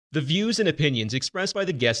The views and opinions expressed by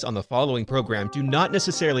the guests on the following program do not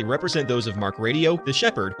necessarily represent those of Mark Radio, The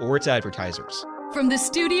Shepherd, or its advertisers. From the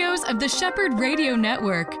studios of the Shepherd Radio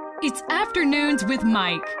Network, it's Afternoons with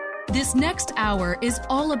Mike. This next hour is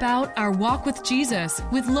all about our walk with Jesus,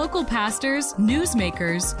 with local pastors,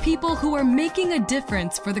 newsmakers, people who are making a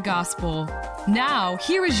difference for the gospel. Now,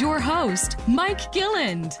 here is your host, Mike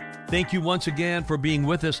Gilland. Thank you once again for being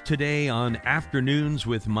with us today on Afternoons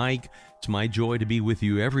with Mike. It's my joy to be with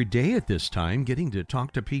you every day at this time, getting to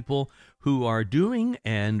talk to people who are doing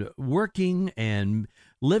and working and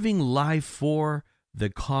living life for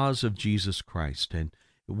the cause of Jesus Christ. And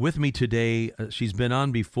with me today, she's been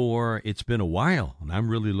on before. It's been a while, and I'm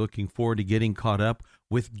really looking forward to getting caught up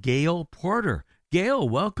with Gail Porter. Gail,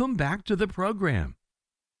 welcome back to the program.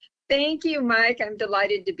 Thank you, Mike. I'm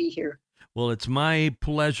delighted to be here. Well, it's my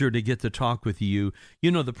pleasure to get to talk with you.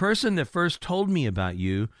 You know, the person that first told me about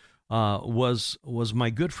you was my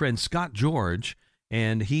good friend Scott George,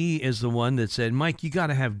 and he is the one that said, "Mike, you got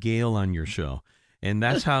to have Gail on your show," and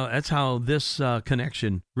that's how this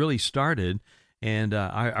connection really started. And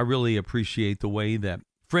I really appreciate the way that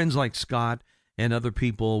friends like Scott and other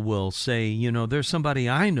people will say, you know, there's somebody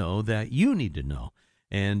I know that you need to know.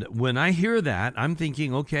 And when I hear that, I'm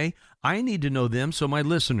thinking, okay, I need to know them so my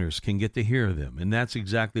listeners can get to hear them. And that's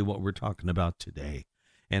exactly what we're talking about today.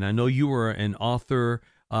 And I know you were an author.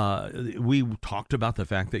 We talked about the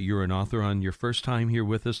fact that you're an author on your first time here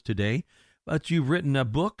with us today, but you've written a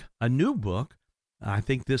book, a new book. I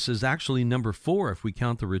think this is actually number 4 if we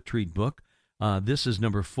count the retreat book. This is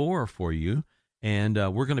number 4 for you. And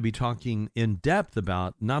we're going to be talking in depth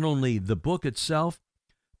about not only the book itself,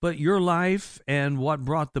 but your life and what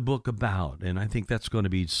brought the book about. And I think that's going to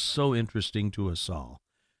be so interesting to us all.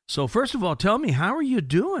 So first of all, tell me, how are you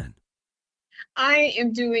doing? I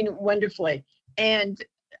am doing wonderfully. And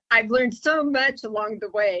I've learned so much along the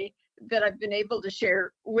way that I've been able to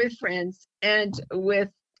share with friends and with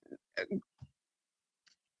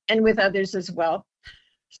others as well.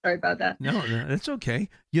 Sorry about that. No, that's okay.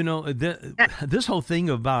 You know, this whole thing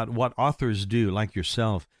about what authors do, like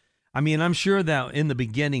yourself, I mean, I'm sure that in the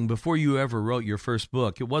beginning, before you ever wrote your first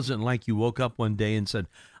book, it wasn't like you woke up one day and said,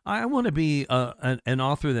 I want to be an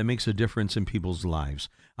author that makes a difference in people's lives.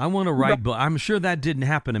 I want to write books. I'm sure that didn't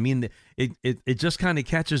happen. I mean, it just kind of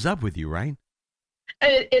catches up with you, right?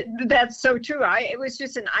 That's so true. It was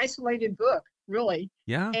just an isolated book, really.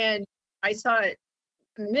 Yeah. And I saw it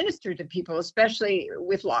minister to people, especially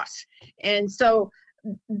with loss. And so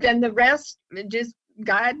then the rest,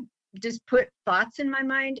 God just put thoughts in my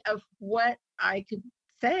mind of what I could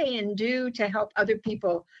say and do to help other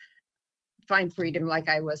people find freedom like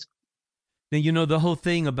I was. Now, you know, the whole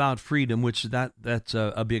thing about freedom, which that's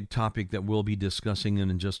a big topic that we'll be discussing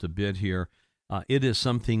in just a bit here. It is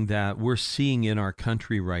something that we're seeing in our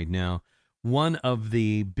country right now. One of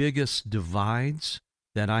the biggest divides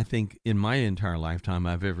that I think in my entire lifetime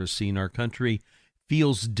I've ever seen. Our country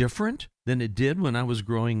feels different than it did when I was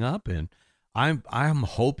growing up, and I'm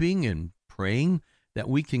hoping and praying that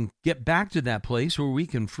we can get back to that place where we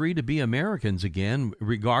can free to be Americans again,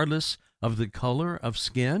 regardless of the color of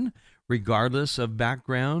skin, regardless of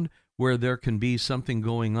background, where there can be something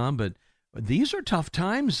going on. But these are tough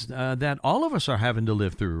times that all of us are having to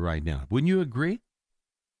live through right now. Wouldn't you agree?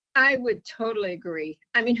 I would totally agree.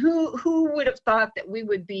 I mean, who would have thought that we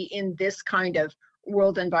would be in this kind of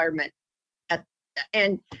world environment?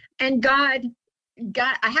 And God,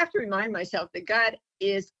 I have to remind myself that God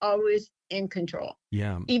is always in control.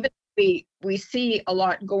 Yeah. Even we see a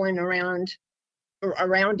lot going around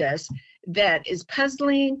us that is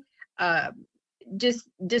puzzling, just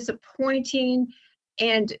disappointing,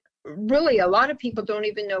 and really a lot of people don't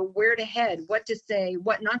even know where to head, what to say,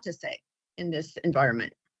 what not to say in this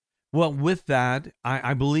environment. Well, with that,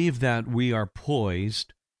 I believe that we are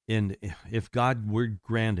poised, and if God were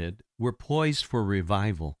granted, we're poised for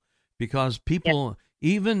revival, because people,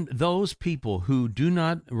 even those people who do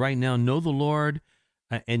not right now know the Lord,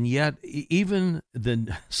 and yet even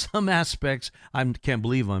some aspects, I can't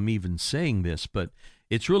believe I'm even saying this, but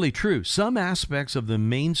it's really true. Some aspects of the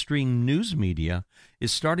mainstream news media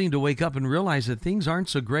is starting to wake up and realize that things aren't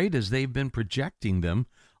so great as they've been projecting them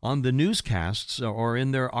on the newscasts or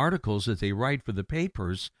in their articles that they write for the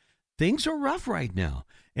papers. Things are rough right now.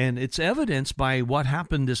 And it's evidenced by what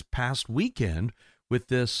happened this past weekend with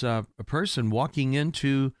this person walking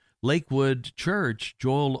into Lakewood Church,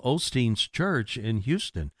 Joel Osteen's church in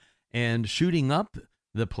Houston, and shooting up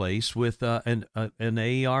the place with an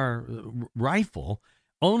AR rifle,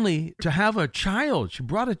 only to have a child. She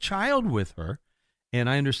brought a child with her. And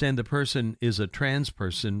I understand the person is a trans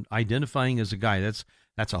person identifying as a guy.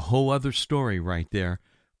 That's a whole other story right there.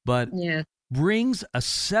 but Yeah. brings a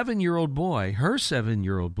 7-year-old boy, her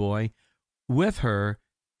 7-year-old boy, with her,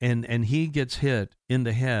 and he gets hit in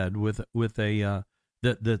the head with a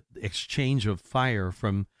the exchange of fire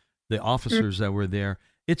from the officers that were there.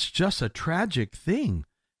 It's just a tragic thing,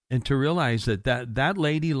 and to realize that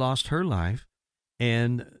lady lost her life,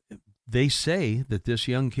 and they say that this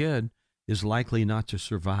young kid is likely not to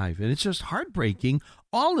survive, and it's just heartbreaking.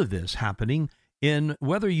 All of this happening in,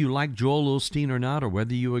 whether you like Joel Osteen or not, or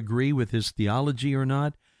whether you agree with his theology or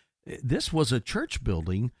not. This was a church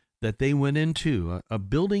building that they went into, a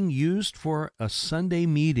building used for a Sunday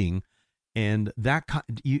meeting, and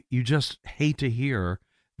you just hate to hear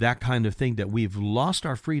that kind of thing, that we've lost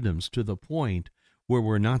our freedoms to the point where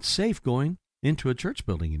we're not safe going into a church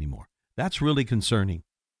building anymore. That's really concerning.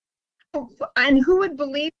 And who would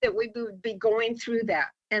believe that we would be going through that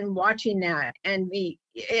and watching that, and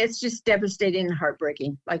it's just devastating and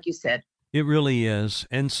heartbreaking, like you said. It really is.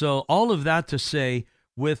 And so all of that to say,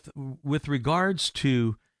 with regards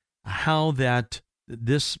to how that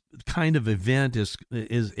this kind of event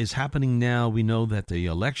is happening now, we know that the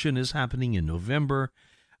election is happening in November.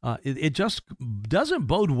 It just doesn't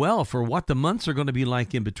bode well for what the months are going to be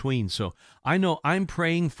like in between. So I know I'm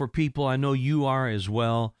praying for people. I know you are as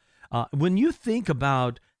well. When you think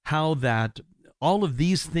about how that all of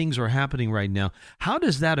these things are happening right now, how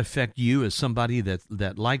does that affect you as somebody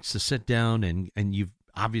that likes to sit down, and you've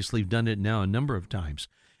obviously done it now a number of times,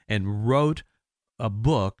 and wrote a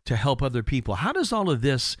book to help other people? How does all of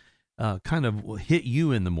this kind of hit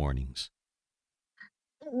you in the mornings?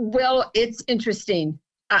 Well, it's interesting.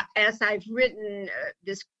 As I've written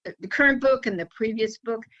the current book and the previous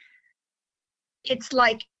book, it's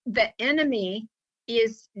like the enemy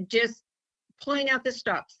is just pulling out the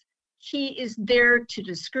stops. He is there to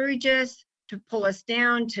discourage us, to pull us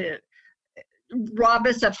down, to rob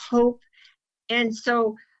us of hope. And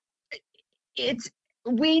so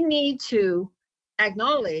we need to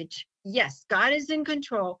acknowledge, yes, God is in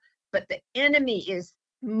control, but the enemy is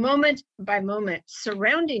moment by moment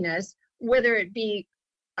surrounding us, whether it be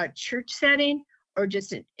a church setting or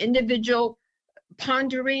just an individual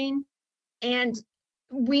pondering. And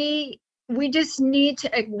we just need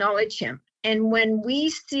to acknowledge him. And when we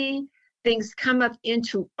see things come up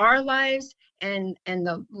into our lives and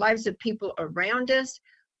the lives of people around us,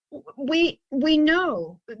 we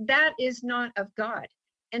know that is not of God.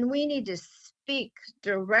 And we need to speak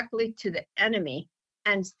directly to the enemy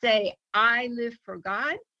and say, I live for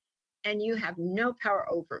God, and you have no power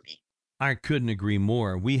over me. I couldn't agree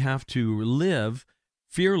more. We have to live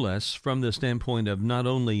fearless from the standpoint of not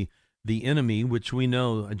only the enemy, which we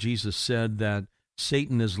know Jesus said that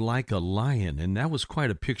Satan is like a lion, and that was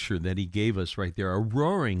quite a picture that he gave us right there, a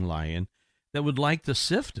roaring lion that would like to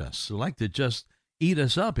sift us, like to just eat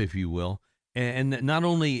us up, if you will. And not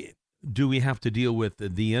only do we have to deal with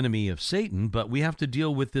the enemy of Satan, but we have to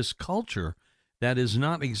deal with this culture that is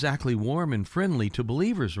not exactly warm and friendly to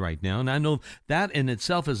believers right now. And I know that in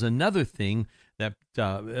itself is another thing that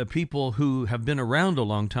people who have been around a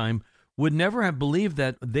long time would never have believed,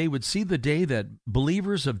 that they would see the day that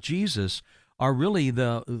believers of Jesus are really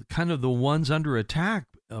the kind of the ones under attack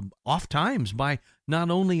oft times by not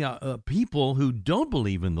only people who don't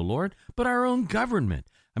believe in the Lord, but our own government.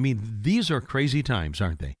 I mean, these are crazy times,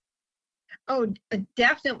 aren't they? Oh,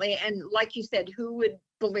 definitely. And like you said, who would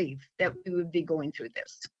believe that we would be going through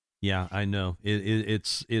this? Yeah, I know.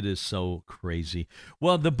 It is so crazy.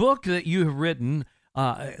 Well, the book that you have written,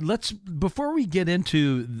 before we get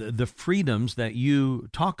into the freedoms that you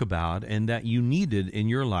talk about and that you needed in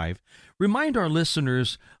your life, remind our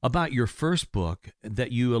listeners about your first book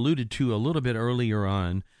that you alluded to a little bit earlier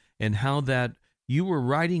on, and how that you were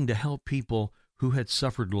writing to help people who had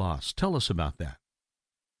suffered loss. Tell us about that.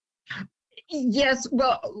 Yes,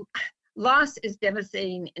 well, loss is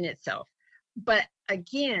devastating in itself. But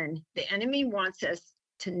again, the enemy wants us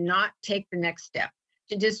to not take the next step,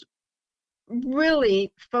 to just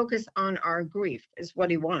really focus on our grief is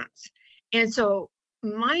what he wants. And so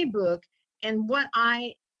my book, and what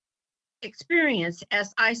I experienced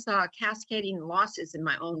as I saw cascading losses in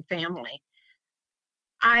my own family,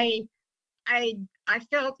 I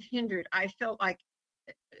felt hindered. I felt like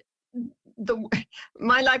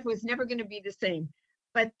my life was never going to be the same.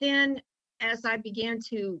 But then as I began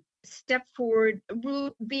to step forward,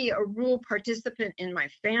 be a real participant in my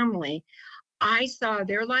family, I saw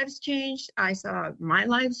their lives change. I saw my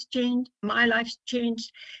lives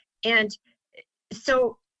change. And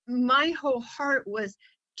so my whole heart was,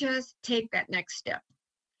 just take that next step.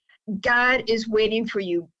 God is waiting for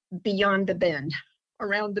you beyond the bend,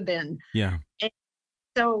 around the bend. Yeah. And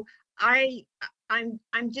so I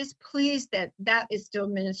I'm just pleased that that is still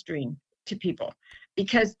ministering to people,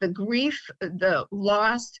 because the grief, the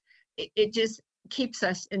loss, it just keeps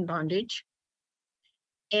us in bondage.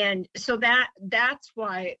 And so that's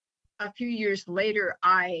why a few years later,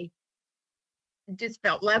 I just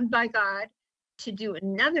felt led by God to do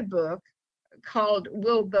another book called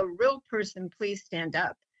Will the Real Person Please Stand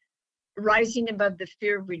Up? Rising Above the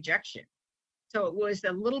Fear of Rejection. So it was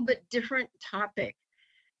a little bit different topic,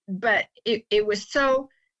 but it was so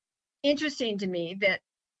interesting to me that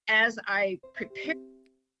as I prepared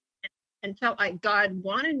and felt like God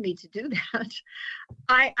wanted me to do that,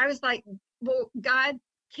 I was like, well, God,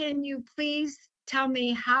 can you please tell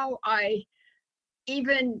me how I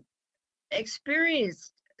even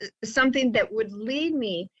experienced something that would lead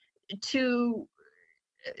me to,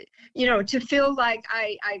 to feel like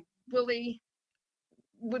I really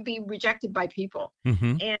would be rejected by people.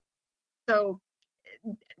 Mm-hmm. And so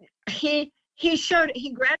he showed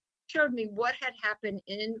me what had happened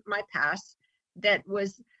in my past that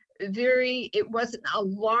was it wasn't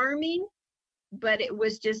alarming, but it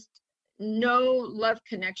was just no love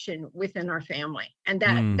connection within our family. And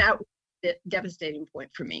that was the devastating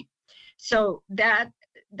point for me. So that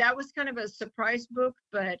was kind of a surprise book,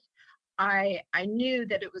 but I knew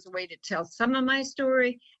that it was a way to tell some of my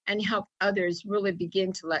story and help others really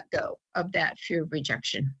begin to let go of that fear of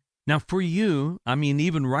rejection. Now, for you, I mean,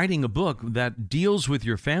 even writing a book that deals with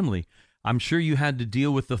your family, I'm sure you had to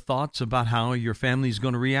deal with the thoughts about how your family's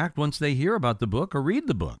going to react once they hear about the book or read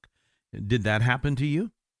the book. Did that happen to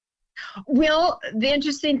you? Well, the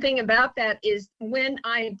interesting thing about that is when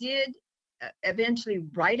I did eventually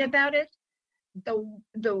write about it,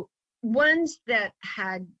 the ones that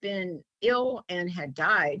had been ill and had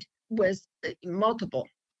died was multiple.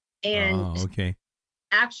 And okay.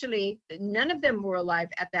 Actually, none of them were alive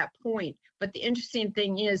at that point. But the interesting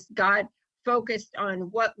thing is God focused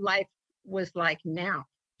on what life was like now.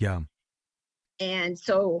 Yeah. And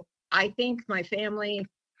so I think my family,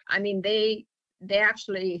 I mean, they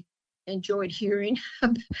actually enjoyed hearing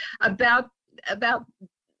about the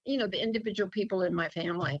individual people in my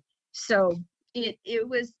family. So it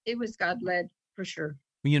was God-led for sure.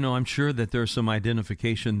 I'm sure that there's some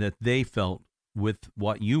identification that they felt with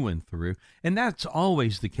what you went through. And that's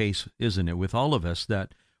always the case, isn't it, with all of us,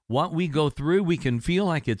 that what we go through, we can feel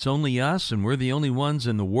like it's only us and we're the only ones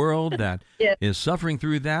in the world that is suffering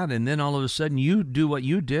through that. And then all of a sudden you do what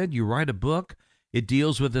you did. You write a book. It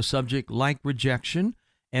deals with a subject like rejection.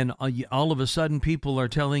 And all of a sudden people are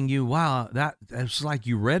telling you, wow, that's like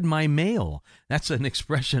you read my mail. That's an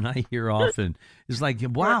expression I hear often. It's like,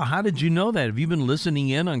 wow, how did you know that? Have you been listening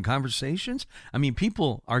in on conversations? I mean,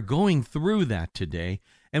 people are going through that today.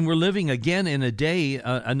 And we're living again in a day,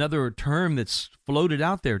 another term that's floated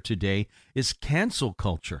out there today is cancel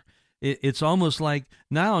culture. It's almost like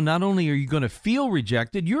now not only are you going to feel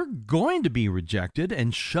rejected, you're going to be rejected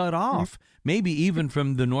and shut off, maybe even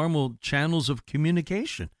from the normal channels of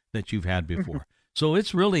communication that you've had before. So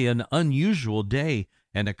it's really an unusual day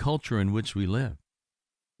and a culture in which we live.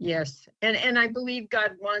 Yes. And I believe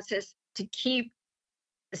God wants us to keep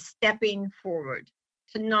stepping forward,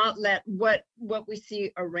 to not let what we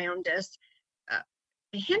see around us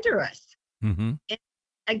hinder us. Mm-hmm. And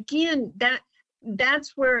again,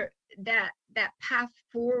 that's where that path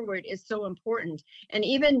forward is so important. And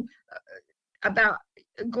even about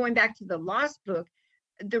going back to the Lost book,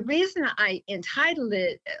 the reason I entitled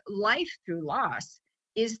it Life Through Loss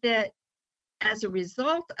is that as a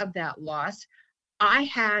result of that loss, I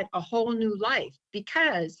had a whole new life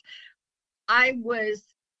because I was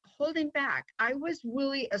holding back. I was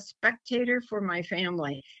really a spectator for my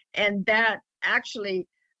family. And that actually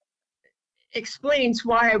explains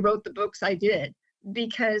why I wrote the books I did,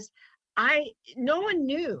 because no one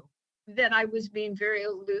knew that I was being very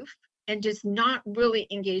aloof and just not really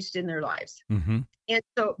engaged in their lives. Mm-hmm. And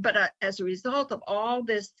so, but as a result of all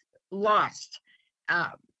this loss,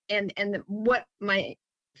 and what my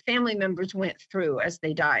family members went through as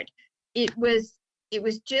they died, it was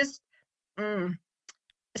just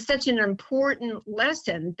such an important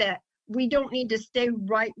lesson that we don't need to stay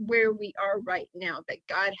right where we are right now, that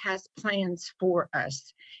God has plans for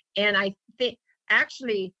us. And I think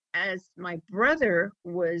actually, as my brother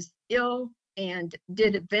was ill and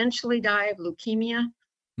did eventually die of leukemia,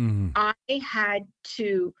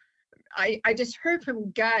 I just heard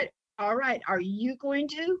from God, all right, are you going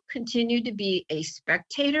to continue to be a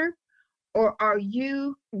spectator, or are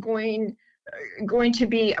you going to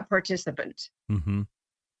be a participant? Mm-hmm.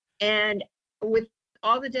 And with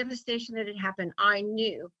all the devastation that had happened, I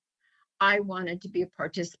knew I wanted to be a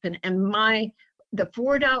participant, and the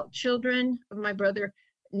 4 adult children of my brother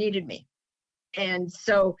needed me. And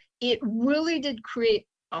so it really did create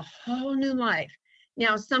a whole new life.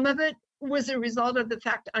 Now, some of it was a result of the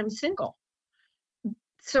fact I'm single.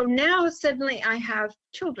 So now suddenly I have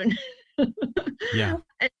children. Yeah.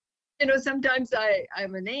 And, sometimes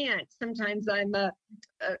I'm an aunt, sometimes I'm a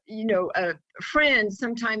friend,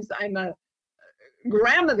 sometimes I'm a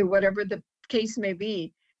grandmother, whatever the case may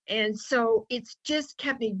be. And so it's just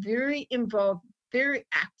kept me very involved, very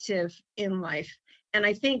active in life. And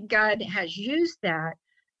I think God has used that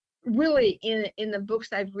really in the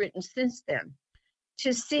books I've written since then,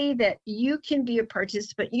 to see that you can be a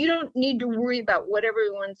participant. You don't need to worry about what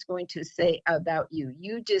everyone's going to say about you.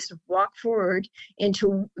 You just walk forward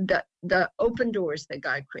into the open doors that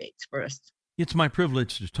God creates for us. It's my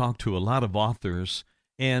privilege to talk to a lot of authors,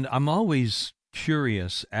 and I'm always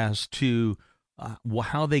curious as to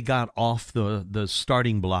how they got off the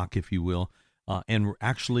starting block, if you will, and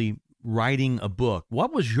actually writing a book.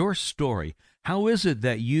 What was your story? How is it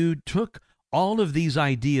that you took all of these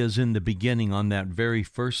ideas in the beginning on that very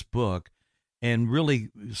first book and really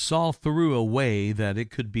saw through a way that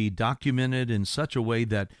it could be documented in such a way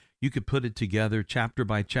that you could put it together chapter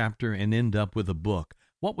by chapter and end up with a book?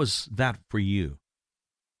 What was that for you?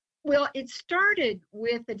 Well, it started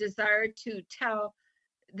with a desire to tell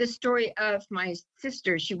the story of my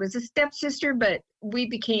sister. She was a stepsister, but we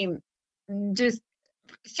became just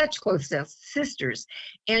such close sisters.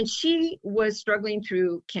 And she was struggling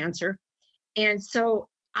through cancer. And so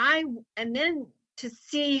and then to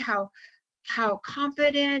see how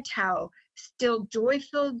confident, how still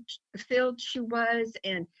joy-filled she was,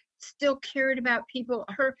 and still cared about people.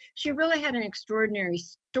 She really had an extraordinary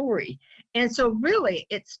story. And so really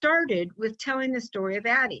it started with telling the story of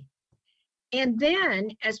Addie. And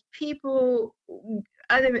then as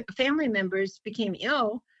other family members became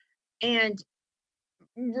ill and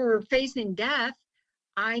were facing death,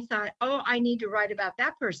 I thought, oh, I need to write about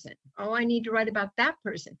that person. Oh, I need to write about that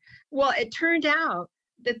person. Well, it turned out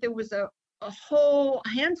that there was a whole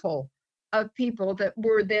handful of people that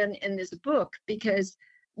were then in this book, because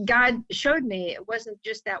God showed me it wasn't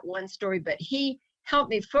just that one story, but he helped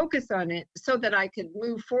me focus on it so that I could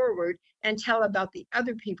move forward and tell about the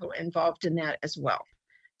other people involved in that as well.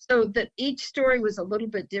 So that each story was a little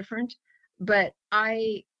bit different, but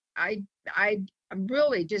I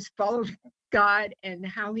really just followed God and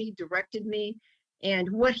how he directed me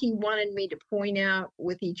and what he wanted me to point out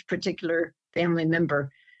with each particular family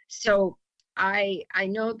member. So I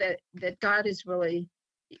know that God is really,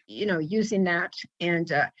 using that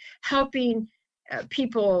and helping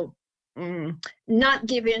people not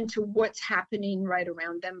give in to what's happening right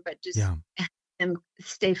around them, but just and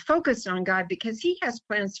stay focused on God, because he has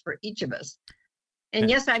plans for each of us. And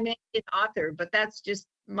yes, I may be an author, but that's just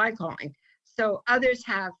my calling. So others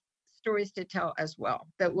have stories to tell as well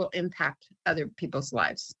that will impact other people's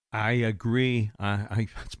lives. I agree.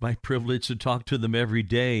 It's my privilege to talk to them every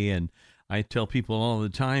day, and I tell people all the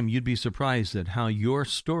time, you'd be surprised at how your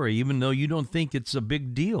story, even though you don't think it's a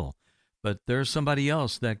big deal, but there's somebody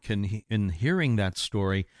else that can, in hearing that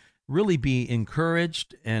story, really be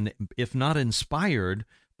encouraged and, if not inspired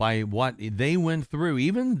by what they went through,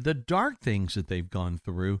 even the dark things that they've gone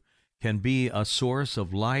through, can be a source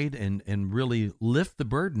of light and really lift the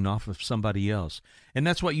burden off of somebody else. And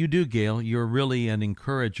that's what you do, Gail. You're really an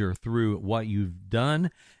encourager through what you've done.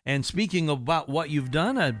 And speaking about what you've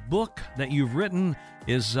done, a book that you've written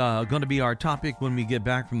is going to be our topic when we get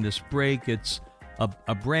back from this break. It's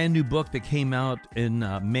a brand new book that came out in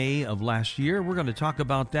May of last year. We're going to talk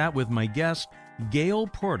about that with my guest, Gail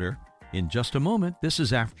Porter, in just a moment. This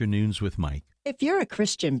is Afternoons with Mike. If you're a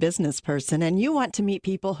Christian business person and you want to meet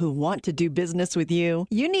people who want to do business with you,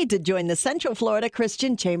 you need to join the Central Florida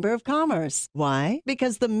Christian Chamber of Commerce. Why?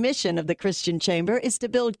 Because the mission of the Christian Chamber is to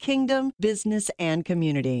build kingdom, business, and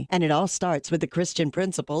community. And it all starts with the Christian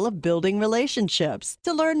principle of building relationships.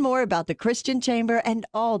 To learn more about the Christian Chamber and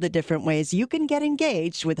all the different ways you can get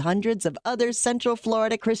engaged with hundreds of other Central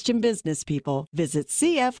Florida Christian business people, visit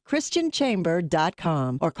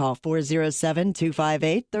cfchristianchamber.com or call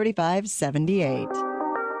 407-258-3578.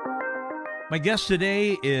 My guest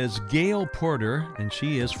today is Gail Porter, and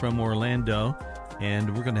she is from Orlando,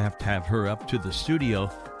 and we're going to have her up to the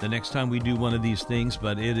studio the next time we do one of these things,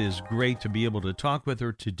 but it is great to be able to talk with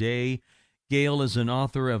her today. Gail is an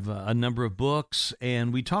author of a number of books,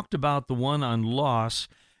 and we talked about the one on loss.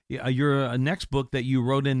 Your next book that you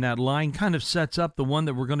wrote in that line kind of sets up the one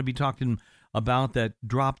that we're going to be talking about that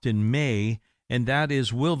dropped in May, and that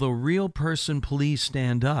is Will the Real Person Please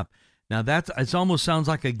Stand Up? Now it almost sounds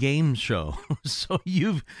like a game show. So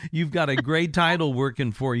you've got a great title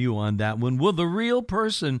working for you on that one. Will the real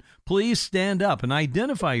person please stand up and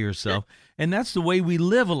identify yourself? And that's the way we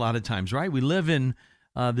live a lot of times, right? We live in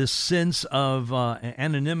this sense of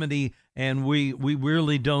anonymity, and we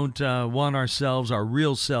really don't want our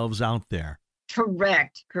real selves out there.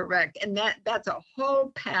 Correct. And that's a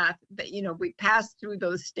whole path that, we pass through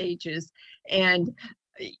those stages. And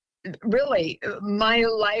really, my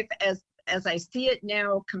life as I see it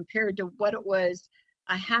now compared to what it was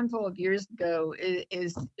a handful of years ago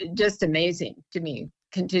is just amazing to me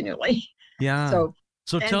continually. Yeah.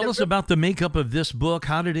 So tell us about the makeup of this book.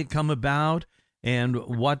 How did it come about, and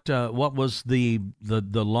what was the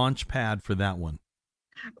launch pad for that one?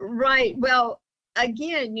 Right. Well,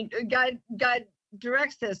 again, God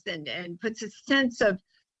directs us and puts a sense of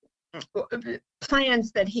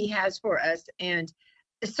plans that He has for us, and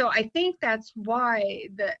so I think that's why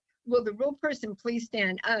will the real person please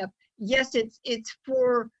stand up? Yes, it's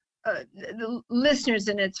for the listeners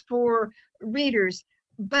and it's for readers,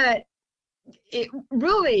 but it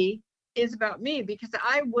really is about me because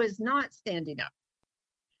I was not standing up.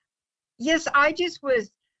 Yes, I just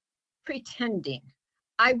was pretending.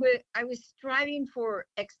 I was striving for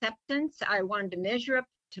acceptance. I wanted to measure up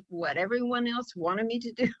to what everyone else wanted me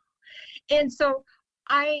to do. And so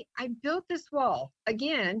I built this wall.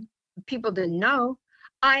 Again, people didn't know.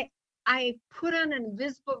 I put on an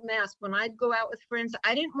invisible mask when I'd go out with friends.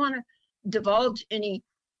 I didn't want to divulge any,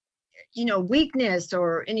 weakness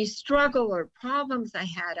or any struggle or problems I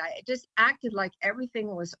had. I just acted like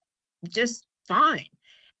everything was just fine.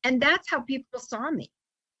 And that's how people saw me.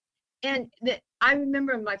 And I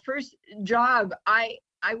remember my first job, I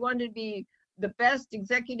wanted to be the best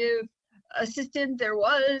executive assistant there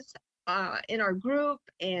was in our group.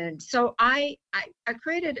 And so I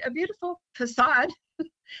created a beautiful facade,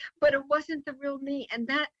 but it wasn't the real me. And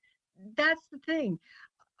that's the thing.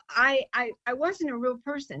 I wasn't a real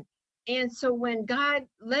person. And so when God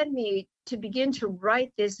led me to begin to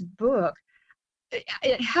write this book,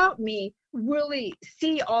 it helped me really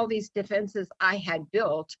see all these defenses I had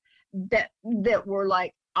built that were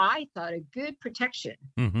like, I thought, a good protection.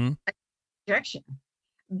 Mm-hmm. Protection.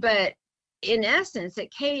 But in essence,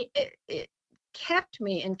 it kept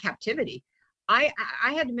me in captivity. I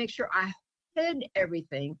had to make sure I hid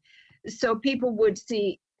everything so people would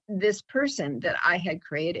see this person that I had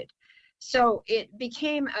created. So it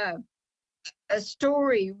became a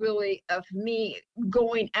story really of me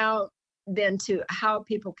going out then to how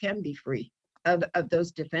people can be free of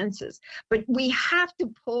those defenses. But we have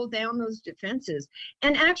to pull down those defenses.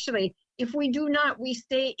 And actually, if we do not, we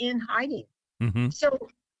stay in hiding. Mm-hmm. So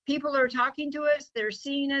people are talking to us, they're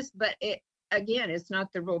seeing us, but it's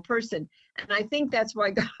not the real person. And I think that's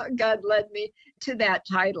why God led me to that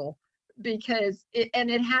title, because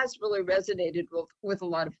it has really resonated with a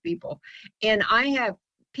lot of people. And I have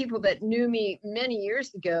people that knew me many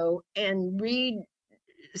years ago and read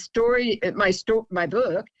my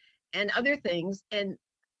book and other things, and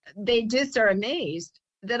they just are amazed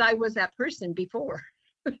that I was that person before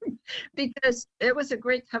because it was a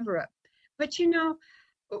great cover-up. But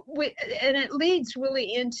and it leads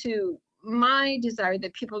really into my desire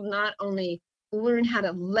that people not only learn how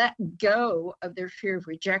to let go of their fear of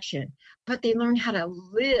rejection, but they learn how to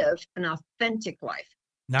live an authentic life.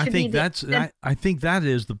 I think that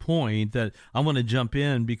is the point that I want to jump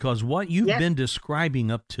in, because what you've been describing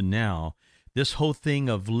up to now, this whole thing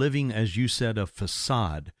of living, as you said, a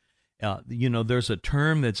facade. There's a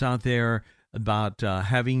term that's out there about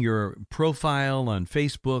having your profile on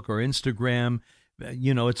Facebook or Instagram.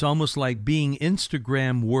 It's almost like being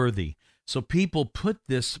Instagram worthy. So people put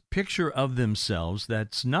this picture of themselves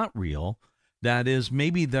that's not real, that is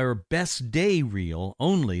maybe their best day reel,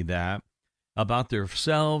 only that, about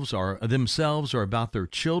themselves or about their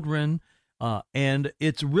children. And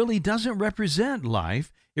it really doesn't represent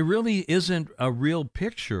life. It really isn't a real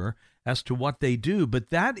picture as to what they do.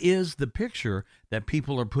 But that is the picture that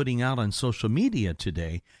people are putting out on social media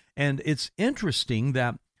today. And it's interesting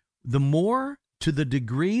that the more, to the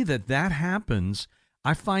degree that happens,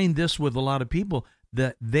 I find this with a lot of people,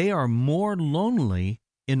 that they are more lonely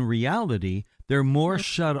in reality. They're more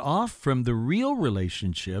shut off from the real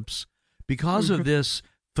relationships because of this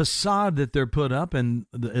facade that they're put up, and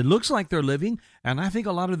it looks like they're living. And I think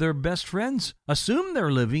a lot of their best friends assume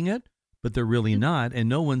they're living it, but they're really not. And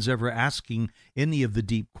no one's ever asking any of the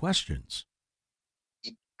deep questions.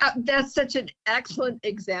 That's such an excellent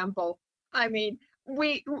example. I mean,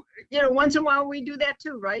 we, once in a while we do that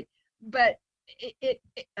too, right? But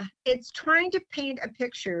it's trying to paint a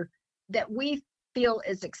picture that we feel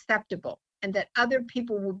is acceptable. and that other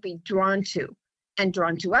people will be drawn to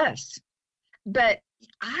us. But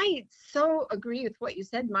I so agree with what you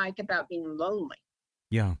said, Mike, about being lonely.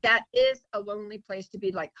 Yeah. That is a lonely place to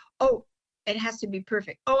be, like, oh, it has to be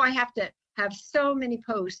perfect. Oh, I have to have so many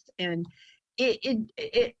posts. And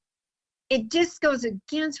it just goes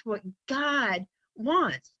against what God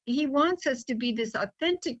wants. He wants us to be this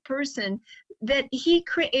authentic person that he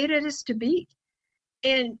created us to be.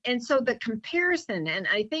 And so the comparison, and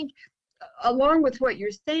I think along with what you're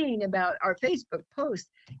saying about our Facebook posts,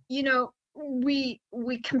 we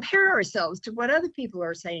compare ourselves to what other people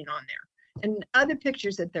are saying on there and other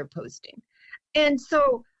pictures that they're posting. And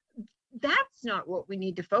so that's not what we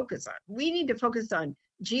need to focus on. We need to focus on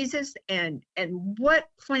Jesus and what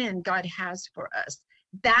plan God has for us.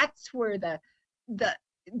 That's where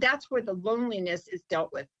that's where the loneliness is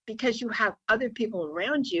dealt with, because you have other people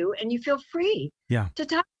around you and you feel free to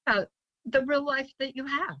talk about the real life that you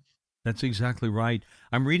have. That's exactly right.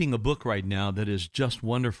 I'm reading a book right now that is just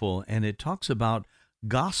wonderful, and it talks about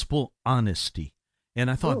gospel honesty. And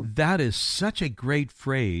I thought that is such a great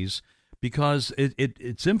phrase, because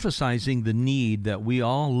it's emphasizing the need that we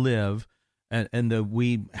all live and that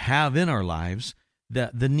we have in our lives,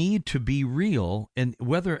 that the need to be real, and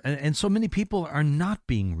so many people are not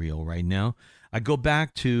being real right now. I go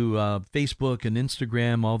back to Facebook and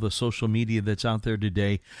Instagram, all the social media that's out there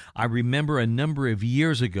today. I remember a number of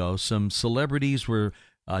years ago, some celebrities were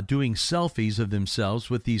doing selfies of themselves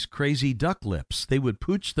with these crazy duck lips. They would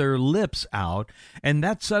pooch their lips out, and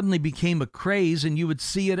that suddenly became a craze, and you would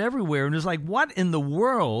see it everywhere. And it's like, what in the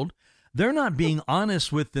world? They're not being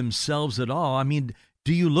honest with themselves at all. I mean,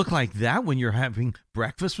 do you look like that when you're having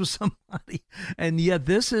breakfast with somebody? And yet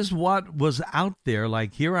this is what was out there.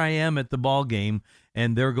 Like, here I am at the ball game,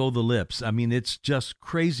 and there go the lips. I mean, it's just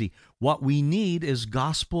crazy. What we need is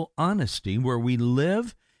gospel honesty, where we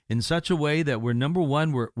live in such a way that we're, number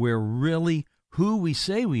one, we're really who we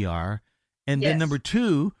say we are. And then number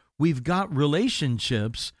two, we've got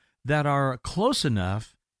relationships that are close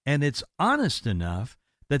enough and it's honest enough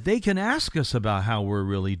that they can ask us about how we're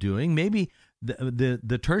really doing. Maybe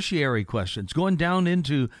the tertiary questions, going down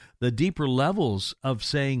into the deeper levels of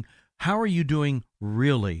saying, how are you doing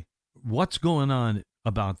really? What's going on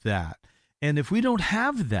about that? And if we don't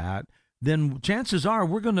have that, then chances are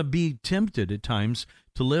we're going to be tempted at times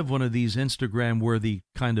to live one of these Instagram-worthy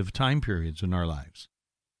kind of time periods in our lives.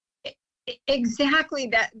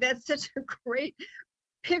 Exactly. That's such a great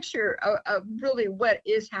picture of really what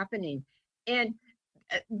is happening. And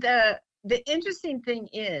the interesting thing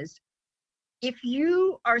is, if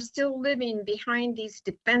you are still living behind these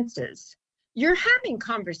defenses, you're having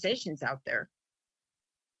conversations out there,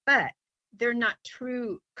 but they're not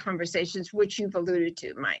true conversations, which you've alluded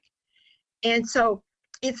to, Mike. And so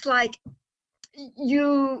it's like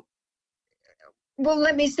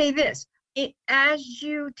let me say this. As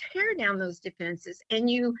you tear down those defenses and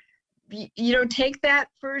you take that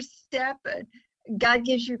first step, God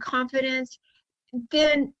gives you confidence,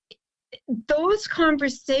 then those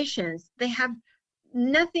conversations, they have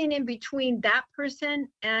nothing in between that person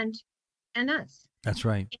and us. That's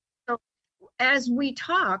right. So as we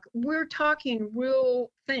talk, we're talking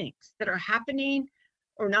real things that are happening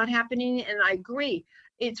or not happening. And I agree.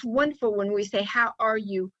 It's wonderful when we say, how are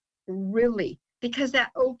you really? Because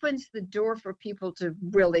that opens the door for people to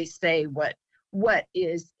really say what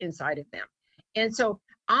is inside of them. And so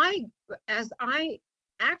I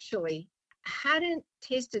actually hadn't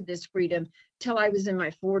tasted this freedom till I was in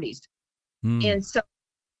my 40s. And so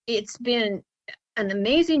it's been an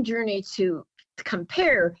amazing journey to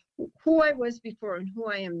compare who I was before and who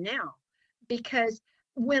I am now. Because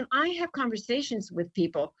when I have conversations with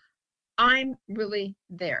people, I'm really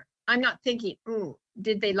there. I'm not thinking, ooh,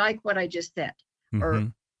 did they like what I just said?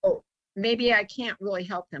 Or, oh, maybe I can't really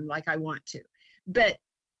help them like I want to. But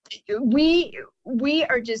we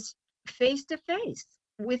are just face to face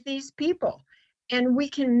with these people, and we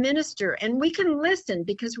can minister and we can listen,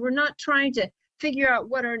 because we're not trying to figure out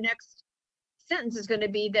what our next sentence is going to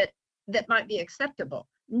be that might be acceptable.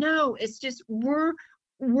 No, it's just we're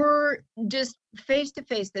just face to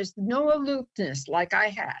face. There's no aloofness like I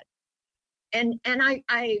had. And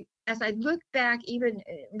I as I look back, even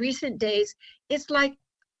recent days, it's like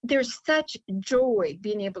there's such joy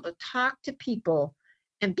being able to talk to people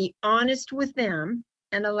and be honest with them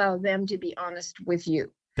and allow them to be honest with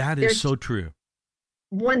you. That is so true.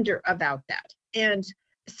 Wonder about that. And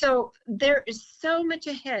so there is so much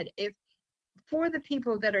ahead for the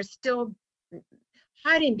people that are still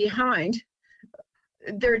hiding behind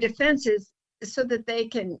their defenses so that they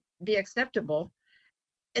can be acceptable.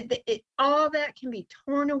 All that can be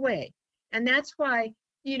torn away. And that's why,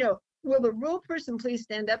 will the real person please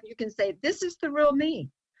stand up? You can say, this is the real me.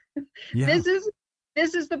 Yeah.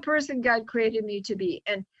 This is the person God created me to be.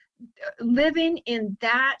 And living in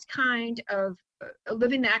that kind of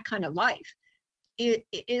life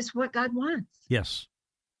is what God wants. Yes.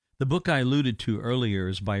 The book I alluded to earlier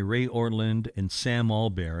is by Ray Ortland and Sam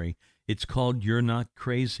Alberry. It's called You're Not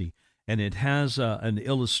Crazy, and it has an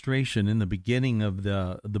illustration in the beginning of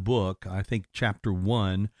the book, I think chapter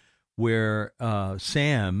 1, where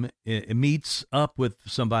Sam meets up with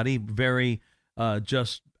somebody very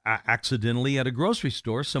just accidentally at a grocery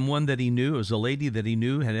store, someone that he knew, as a lady that he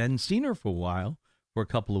knew, hadn't seen her for a while, for a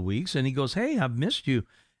couple of weeks, and he goes, "Hey, I've missed you,"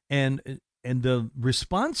 and the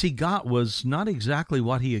response he got was not exactly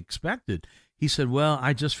what he expected. He said, "Well,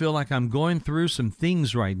 I just feel like I'm going through some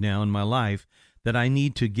things right now in my life that I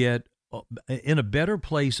need to get in a better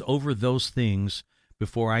place over those things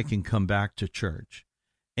before I can come back to church."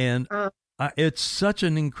 And it's such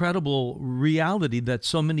an incredible reality that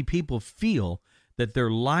so many people feel that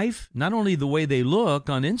their life, not only the way they look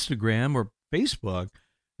on Instagram or Facebook,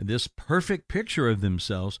 this perfect picture of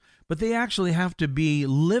themselves, but they actually have to be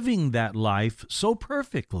living that life so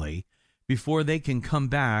perfectly before they can come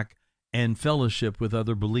back and fellowship with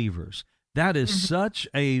other believers. That is such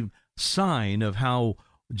a sign of how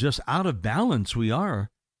just out of balance we are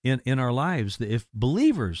in our lives. If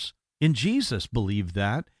believers in Jesus believe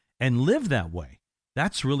that and live that way,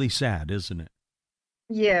 that's really sad, isn't it?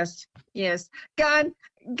 Yes, yes. God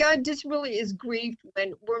just really is grieved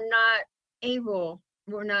when we're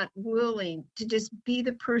not willing to just be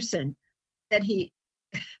the person that he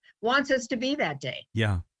wants us to be that day.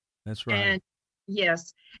 Yeah, that's right. And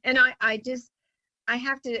yes. And I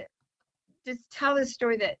have to just tell this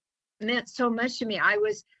story that meant so much to me.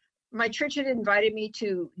 My church had invited me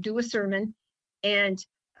to do a sermon, and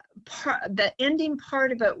the ending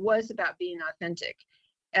part of it was about being authentic,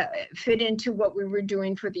 fit into what we were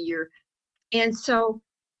doing for the year. And so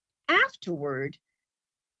afterward,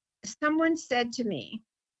 someone said to me,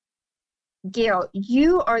 "Gail,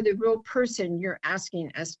 you are the real person you're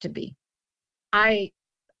asking us to be." I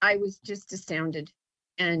was just astounded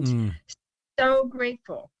and so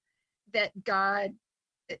grateful that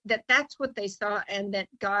that's what they saw, and that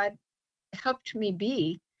God helped me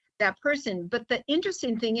be that person. But the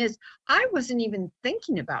interesting thing is, I wasn't even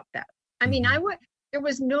thinking about that. I mean, there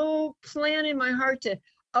was no plan in my heart to,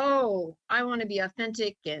 I want to be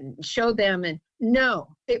authentic and show them. And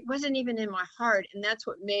no, it wasn't even in my heart. And that's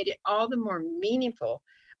what made it all the more meaningful.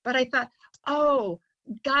 But I thought,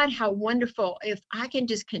 God, how wonderful if I can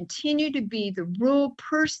just continue to be the real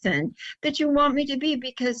person that you want me to be,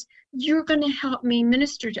 because you're going to help me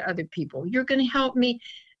minister to other people. You're going to help me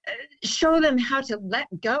show them how to let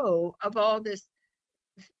go of all these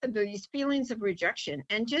feelings of rejection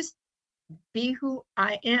and just be who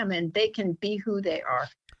I am, and they can be who they are.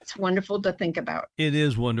 It's wonderful to think about. It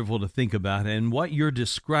is wonderful to think about. And what you're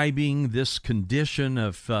describing, this condition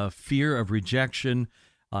of fear of rejection,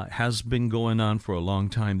 has been going on for a long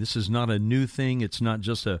time. This is not a new thing. It's not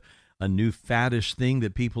just a new faddish thing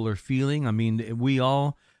that people are feeling. I mean, we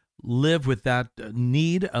all live with that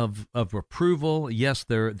need of approval. Yes,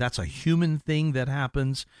 that's a human thing that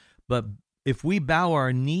happens, but if we bow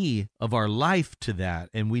our knee of our life to that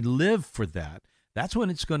and we live for that, that's when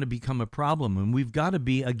it's going to become a problem. And we've got to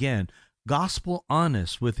be, again, gospel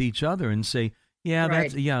honest with each other and say,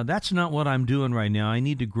 that's not what I'm doing right now. I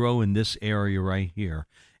need to grow in this area right here.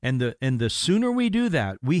 And the sooner we do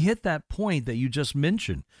that, we hit that point that you just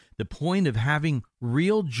mentioned, the point of having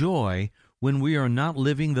real joy when we are not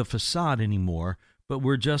living the facade anymore, but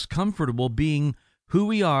we're just comfortable being who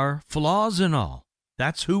we are, flaws and all.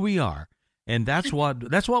 That's who we are. And that's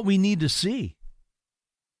what we need to see.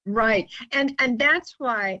 Right. And that's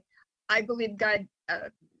why I believe God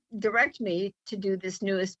directed me to do this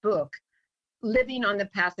newest book, Living on the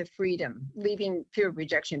Path of Freedom, leaving fear of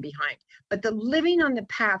rejection behind. But the living on the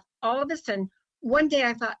path, all of a sudden, one day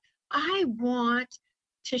I thought, I want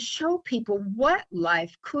to show people what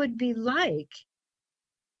life could be like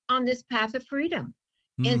on this path of freedom.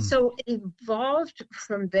 And so it evolved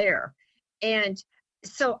from there. And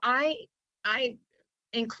so I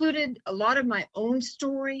included a lot of my own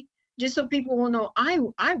story, just so people will know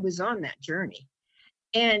I was on that journey.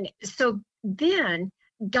 And so then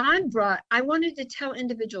I wanted to tell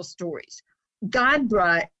individual stories. God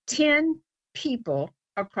brought 10 people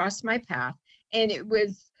across my path, and it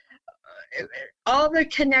was all the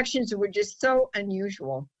connections were just so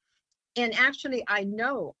unusual. And actually, I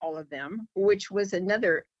know all of them, which was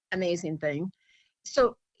another amazing thing.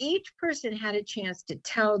 So each person had a chance to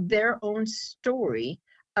tell their own story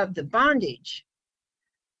of the bondage.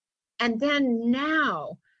 And then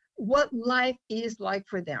now what life is like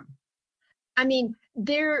for them. I mean,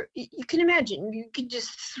 you can imagine, you could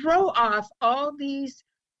just throw off all these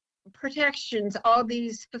protections, all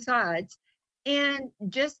these facades, and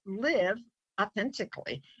just live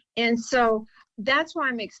authentically. And so that's why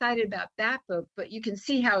I'm excited about that book. But you can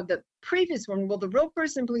see how the previous one, Will the Real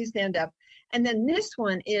Person Please Stand Up? And then this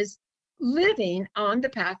one is living on the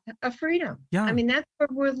path of freedom. Yeah. I mean, that's where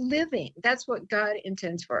we're living. That's what God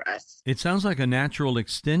intends for us. It sounds like a natural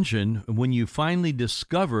extension when you finally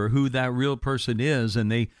discover who that real person is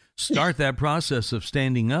and they start that process of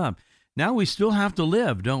standing up. Now we still have to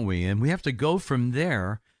live, don't we? And we have to go from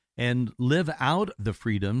there and live out the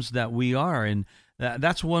freedoms that we are. And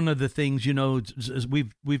that's one of the things, you know,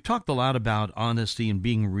 we've talked a lot about honesty and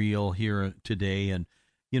being real here today. And,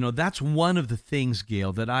 you know, that's one of the things,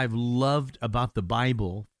 Gail, that I've loved about the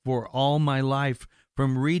Bible for all my life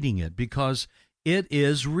from reading it, because it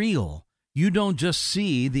is real. You don't just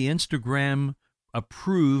see the Instagram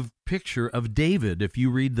approved picture of David if you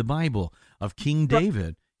read the Bible, of King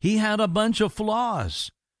David. He had a bunch of flaws,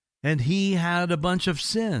 and he had a bunch of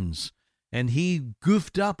sins, and he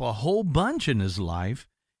goofed up a whole bunch in his life,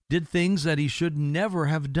 did things that he should never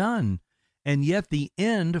have done. And yet the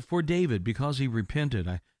end for David, because he repented,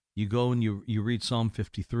 you go and you read Psalm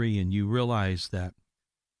 53 and you realize that,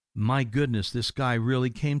 my goodness, this guy really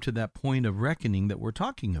came to that point of reckoning that we're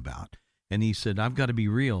talking about. And he said, I've got to be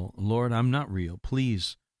real. Lord, I'm not real.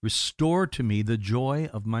 Please restore to me the joy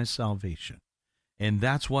of my salvation. And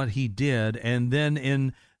that's what he did. And then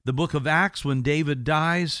in the book of Acts, when David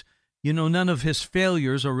dies, you know, none of his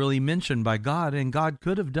failures are really mentioned by God. And God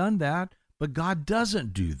could have done that, but God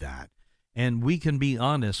doesn't do that. And we can be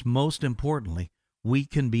honest. Most importantly, we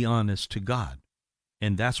can be honest to God.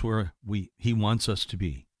 And that's where he wants us to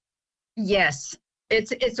be. Yes.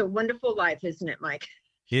 It's a wonderful life, isn't it, Mike?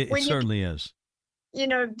 It certainly is. You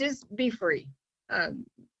know, just be free.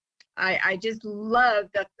 I just love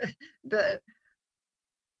that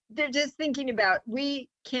they're just thinking about, we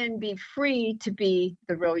can be free to be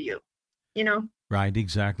the real you, you know? Right,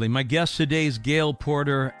 exactly. My guest today is Gail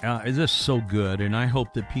Porter. Is this so good? And I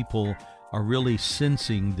hope that people are really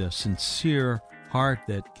sensing the sincere heart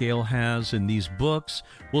that Gail has in these books.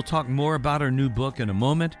 We'll talk more about her new book in a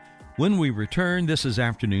moment. When we return, this is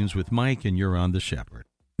Afternoons with Mike, and you're on The Shepherd.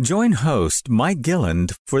 Join host Mike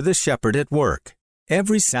Gilland for The Shepherd at Work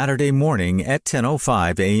every Saturday morning at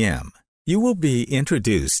 10:05 a.m. You will be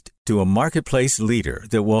introduced to a marketplace leader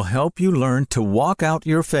that will help you learn to walk out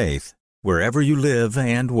your faith wherever you live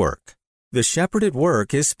and work. The Shepherd at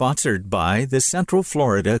Work is sponsored by the Central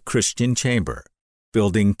Florida Christian Chamber,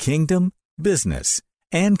 building kingdom, business,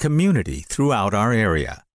 and community throughout our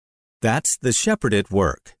area. That's The Shepherd at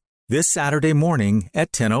Work, this Saturday morning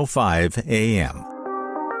at 10:05 a.m.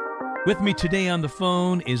 With me today on the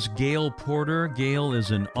phone is Gail Porter. Gail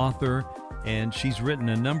is an author, and she's written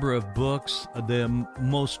a number of books. The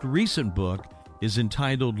most recent book is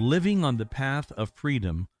entitled Living on the Path of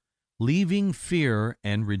Freedom, Leaving Fear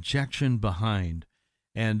and Rejection Behind.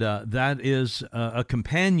 And that is a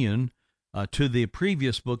companion to the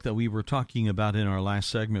previous book that we were talking about in our last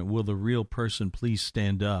segment, Will the Real Person Please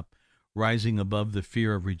Stand Up? Rising Above the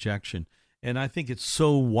Fear of Rejection. And I think it's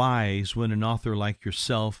so wise when an author like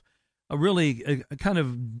yourself really kind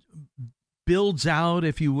of builds out,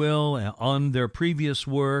 if you will, on their previous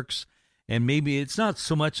works. And maybe it's not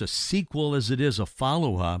so much a sequel as it is a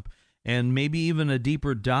follow-up, and maybe even a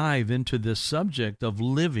deeper dive into this subject of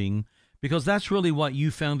living, because that's really what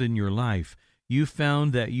you found in your life. You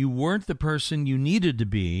found that you weren't the person you needed to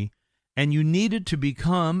be, and you needed to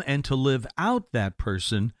become and to live out that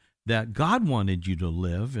person that God wanted you to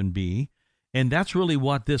live and be. And that's really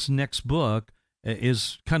what this next book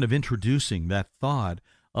is kind of introducing, that thought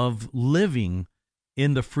of living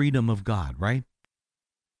in the freedom of God, right?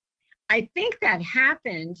 I think that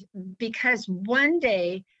happened because one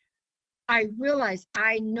day I realized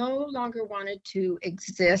I no longer wanted to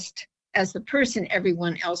exist as the person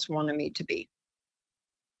everyone else wanted me to be.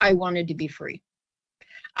 I wanted to be free.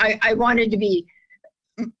 I wanted to be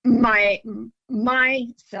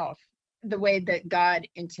myself, the way that God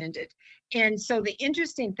intended. And so the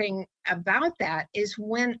interesting thing about that is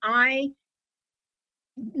when I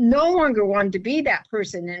no longer wanted to be that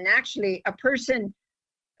person, and actually a person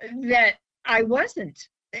that I wasn't,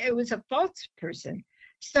 it was a false person.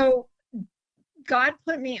 So God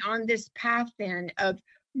put me on this path then of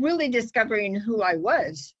really discovering who I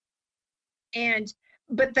was.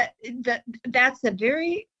 But that's a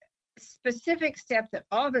very specific step that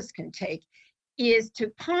all of us can take, is to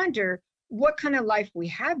ponder what kind of life we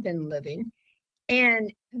have been living,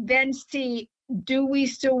 and then see, do we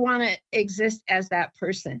still want to exist as that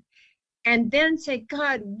person? and then say,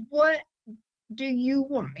 God, what do you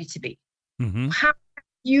want me to be? Mm-hmm. How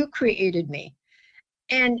you created me?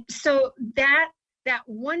 And so that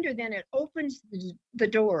wonder, then it opens the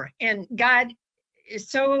door, and God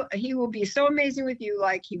he will be so amazing with you,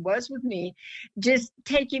 like he was with me, just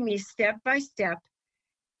taking me step by step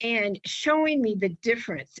and showing me the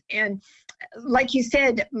difference. And like you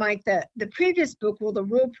said, Mike, the previous book, Will the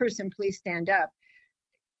Real Person Please Stand Up,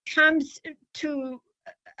 comes to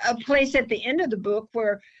a place at the end of the book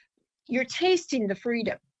where you're tasting the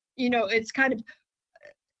freedom. It's kind of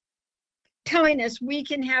telling us we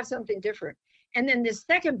can have something different. And then the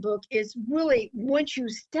second book is really, once you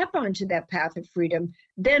step onto that path of freedom,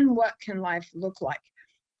 then what can life look like?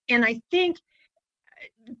 And I think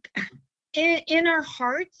in our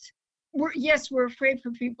hearts, we're afraid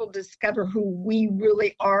for people to discover who we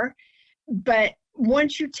really are. But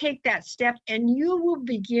once you take that step, and you will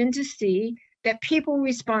begin to see that people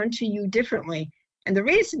respond to you differently. And the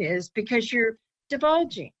reason is because you're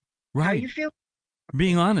divulging how you feel.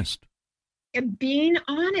 Being honest. And being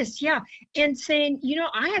honest, yeah. And saying,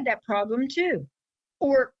 I had that problem too.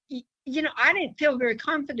 Or, I didn't feel very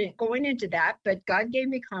confident going into that, but God gave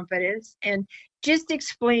me confidence, and just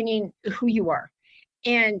explaining who you are.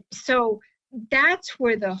 And so that's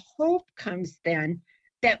where the hope comes then,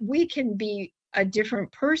 that we can be a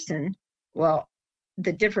different person. Well,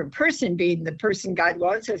 the different person being the person God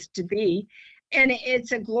wants us to be. And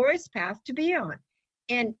it's a glorious path to be on.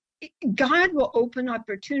 And God will open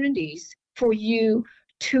opportunities for you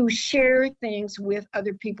to share things with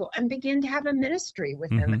other people and begin to have a ministry with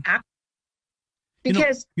them.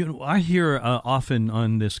 Because I hear often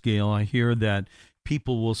on this, Gail, I hear that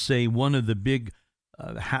people will say one of the big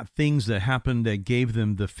things that happened that gave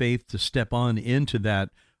them the faith to step on into that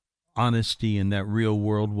honesty in that real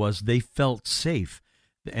world was they felt safe.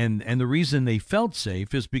 And the reason they felt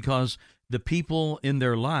safe is because the people in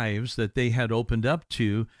their lives that they had opened up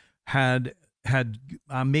to had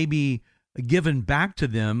maybe given back to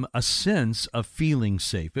them a sense of feeling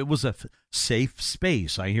safe. It was a safe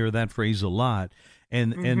space. I hear that phrase a lot.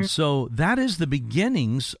 And so that is the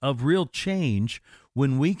beginnings of real change,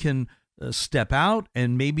 when we can step out,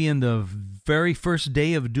 and maybe in the very first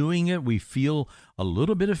day of doing it, we feel a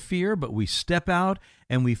little bit of fear, but we step out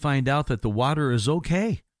and we find out that the water is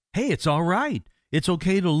okay. Hey, it's all right. It's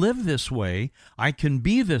okay to live this way. I can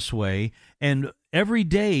be this way. And every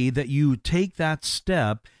day that you take that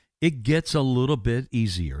step, it gets a little bit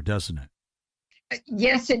easier, doesn't it?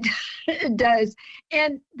 Yes, it does.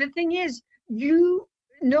 And the thing is, you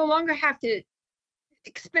no longer have to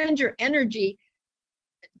expend your energy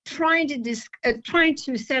trying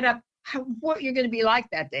to set up what you're going to be like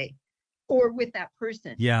that day or with that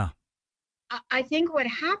person. Yeah. I think what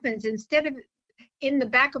happens, instead of in the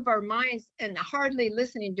back of our minds and hardly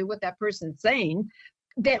listening to what that person's saying,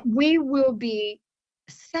 that we will be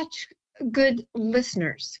such good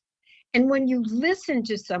listeners. And when you listen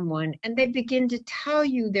to someone and they begin to tell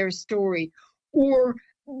you their story or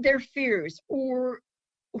their fears or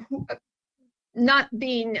not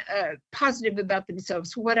being positive about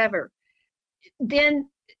themselves, whatever, then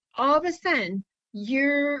all of a sudden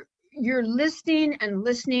you're listening,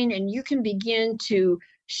 and you can begin to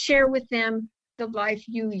share with them the life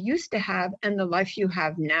you used to have and the life you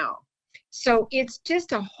have now. So it's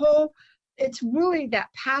just it's really that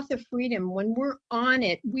path of freedom. When we're on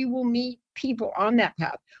it, we will meet people on that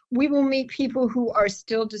path. We will meet people who are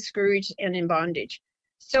still discouraged and in bondage.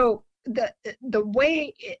 So the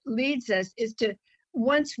way it leads us is to,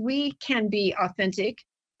 once we can be authentic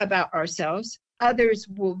about ourselves, others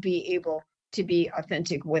will be able to be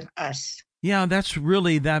authentic with us. Yeah, that's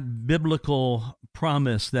really that biblical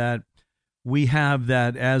promise that we have,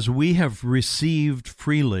 that as we have received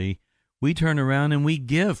freely, we turn around and we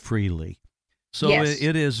give freely. So yes.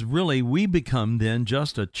 It is really, we become then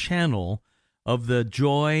just a channel of the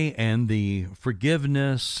joy and the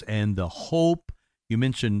forgiveness and the hope. You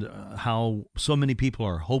mentioned how so many people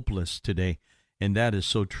are hopeless today, and that is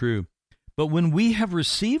so true. But when we have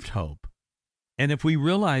received hope, and if we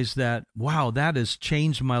realize that, wow, that has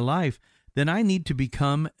changed my life, then I need to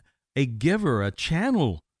become a giver, a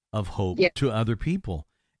channel of hope to other people.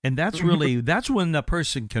 And that's really, that's when a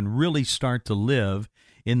person can really start to live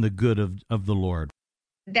in the good of the Lord.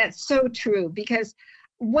 That's so true, because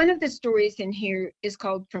one of the stories in here is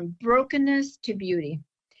called From Brokenness to Beauty.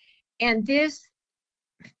 And this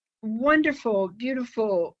wonderful,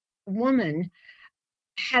 beautiful woman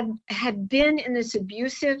had been in this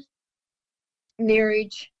abusive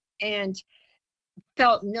marriage and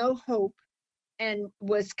felt no hope and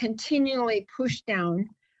was continually pushed down.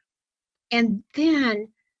 And then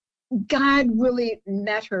God really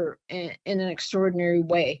met her in an extraordinary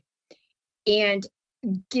way and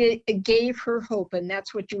gave her hope. And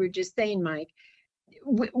that's what you were just saying, Mike.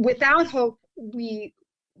 Without hope, we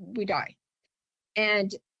die.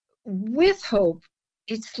 And with hope,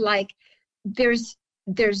 it's like there's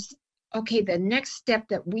okay, the next step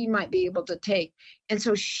that we might be able to take. And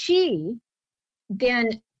so she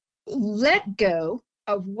then let go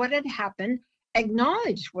of what had happened,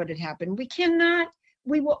 acknowledged what had happened.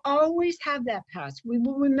 We will always have that past. We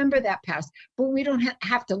will remember that past, but we don't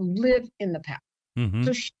have to live in the past. Mm-hmm.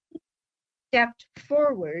 So she stepped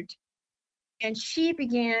forward and she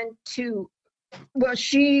began to,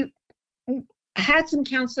 she had some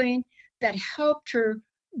counseling that helped her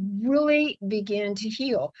really begin to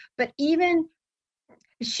heal. But even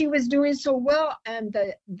she was doing so well, and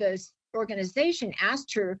the organization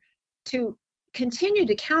asked her to continue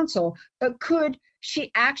to counsel, but could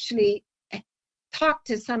she actually talk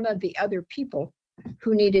to some of the other people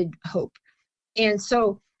who needed hope? And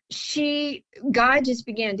so God just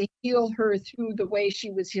began to heal her through the way she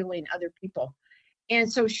was healing other people.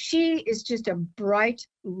 And so she is just a bright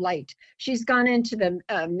light. She's gone into the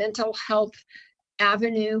mental health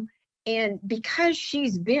avenue. And because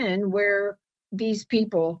she's been where these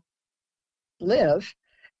people live,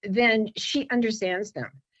 then she understands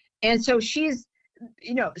them. And so she's,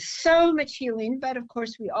 so much healing, but of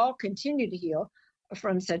course we all continue to heal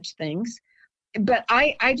from such things. But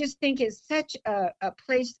I just think it's such a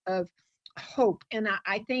place of hope. And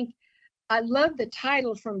I think I love the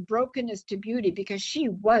title From Brokenness to Beauty, because she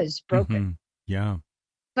was broken. Mm-hmm. Yeah.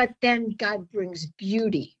 But then God brings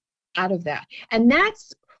beauty out of that. And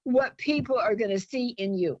that's what people are going to see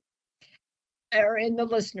in you or in the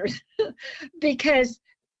listeners. Because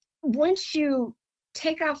once you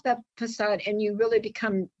take off that facade and you really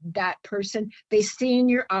become that person, they see in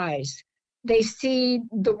your eyes. They see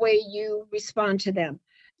the way you respond to them.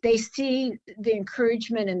 They see the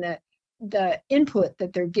encouragement and the input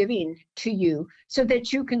that they're giving to you so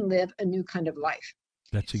that you can live a new kind of life.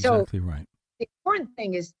 That's exactly right. The important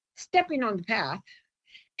thing is stepping on the path.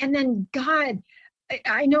 And then God,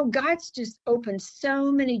 I know God's just opened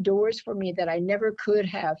so many doors for me that I never could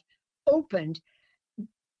have opened,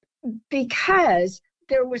 because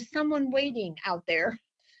there was someone waiting out there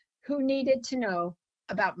who needed to know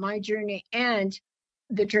about my journey and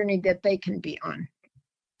the journey that they can be on.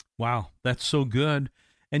 Wow, that's so good.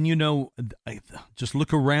 And just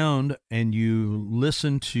look around and you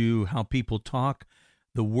listen to how people talk.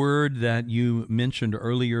 The word that you mentioned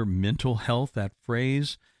earlier, mental health, that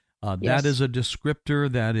phrase, Yes. that is a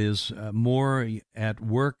descriptor that is more at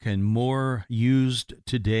work and more used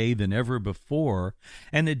today than ever before.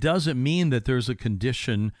 And it doesn't mean that there's a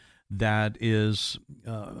condition that is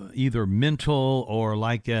either mental or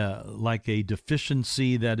like a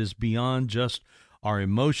deficiency that is beyond just our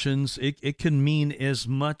emotions. It can mean as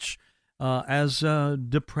much as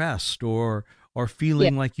depressed or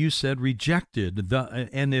feeling, like you said, rejected.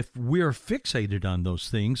 And if we're fixated on those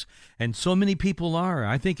things, and so many people are,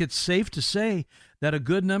 I think it's safe to say that a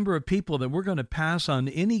good number of people that we're going to pass on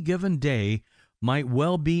any given day might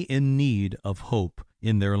well be in need of hope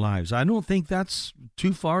in their lives. I don't think that's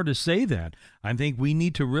too far to say that. I think we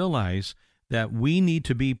need to realize that we need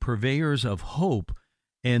to be purveyors of hope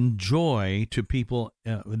and joy to people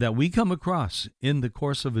that we come across in the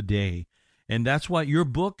course of a day. And that's what your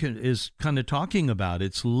book is kind of talking about.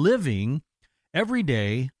 It's living every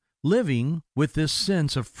day, living with this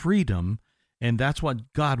sense of freedom. And that's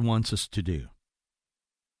what God wants us to do.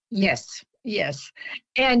 Yes, yes.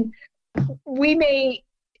 And we may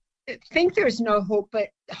think there's no hope, but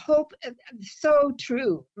hope, so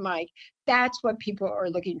true, Mike. That's what people are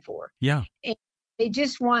looking for. Yeah. And they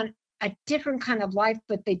just want a different kind of life,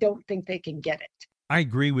 but they don't think they can get it. I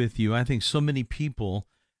agree with you. I think so many people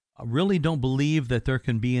really don't believe that there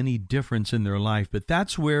can be any difference in their life. But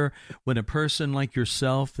that's where, when a person like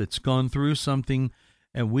yourself that's gone through something,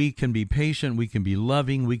 and we can be patient, we can be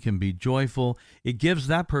loving, we can be joyful, it gives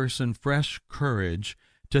that person fresh courage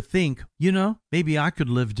to think, maybe I could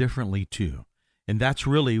live differently too. And that's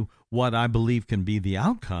really what I believe can be the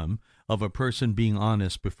outcome of a person being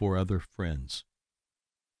honest before other friends.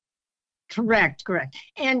 Correct.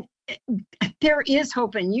 And there is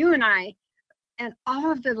hope, and you and I and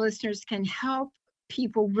all of the listeners can help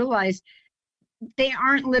people realize they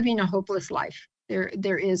aren't living a hopeless life.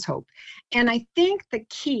 There is hope. And I think the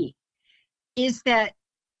key is that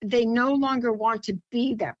they no longer want to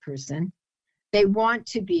be that person. They want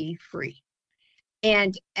to be free.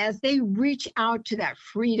 And as they reach out to that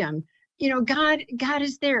freedom, God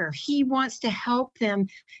is there. He wants to help them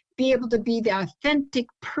be able to be the authentic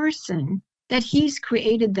person that he's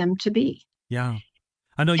created them to be. Yeah.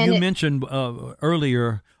 I know And you mentioned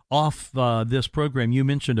earlier off this program, you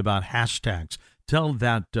mentioned about hashtags. Tell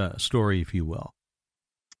that story, if you will.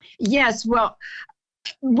 Yes, well,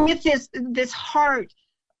 with this heart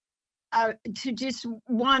to just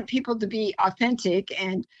want people to be authentic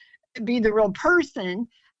and be the real person,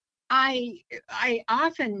 I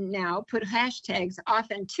often now put hashtags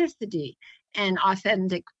authenticity and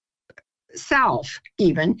authentic self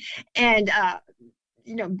even, and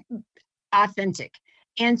authentic.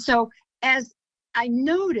 And so as I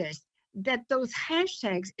noticed that those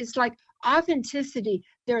hashtags, it's like authenticity,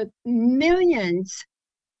 there are millions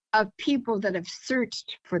of people that have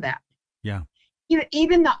searched for that. Yeah.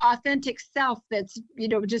 Even the authentic self, that's,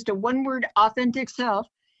 just a one word, authentic self,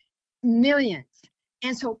 millions.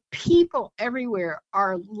 And so people everywhere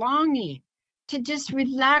are longing to just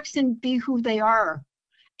relax and be who they are.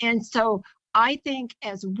 And so I think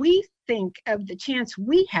as we think of the chance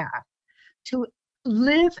we have to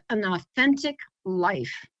live an authentic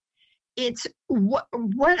life, it's what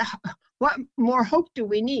more hope do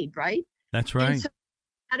we need, right? That's right. And so it's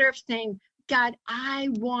a matter of saying, God, I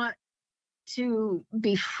want to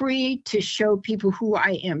be free to show people who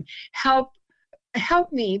I am. Help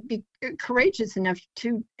me be courageous enough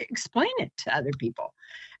to explain it to other people.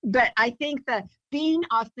 But I think that being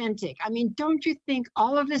authentic, don't you think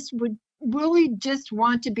all of us would really just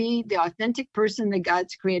want to be the authentic person that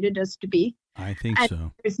God's created us to be? I think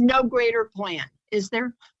so. There's no greater plan, is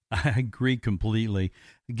there? I agree completely.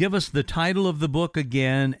 Give us the title of the book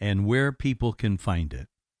again and where people can find it.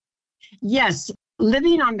 Yes,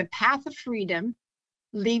 Living on the Path of Freedom,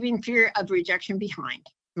 Leaving Fear of Rejection Behind.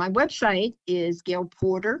 My website is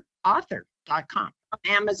gailporterauthor.com,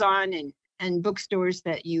 Amazon and bookstores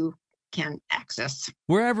that you can access.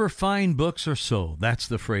 Wherever fine books are sold. That's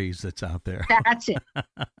the phrase that's out there. That's it.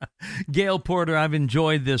 Gail Porter, I've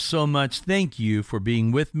enjoyed this so much. Thank you for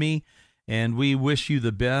being with me, and we wish you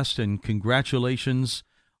the best and congratulations,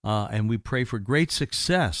 and we pray for great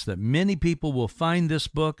success, that many people will find this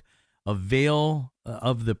book, avail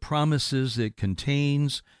of the promises it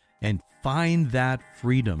contains, and find that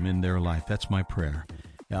freedom in their life. That's my prayer.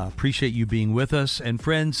 Appreciate you being with us, and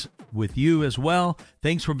friends, with you as well.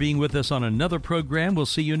 Thanks for being with us on another program. We'll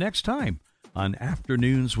see you next time on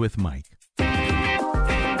Afternoons with Mike.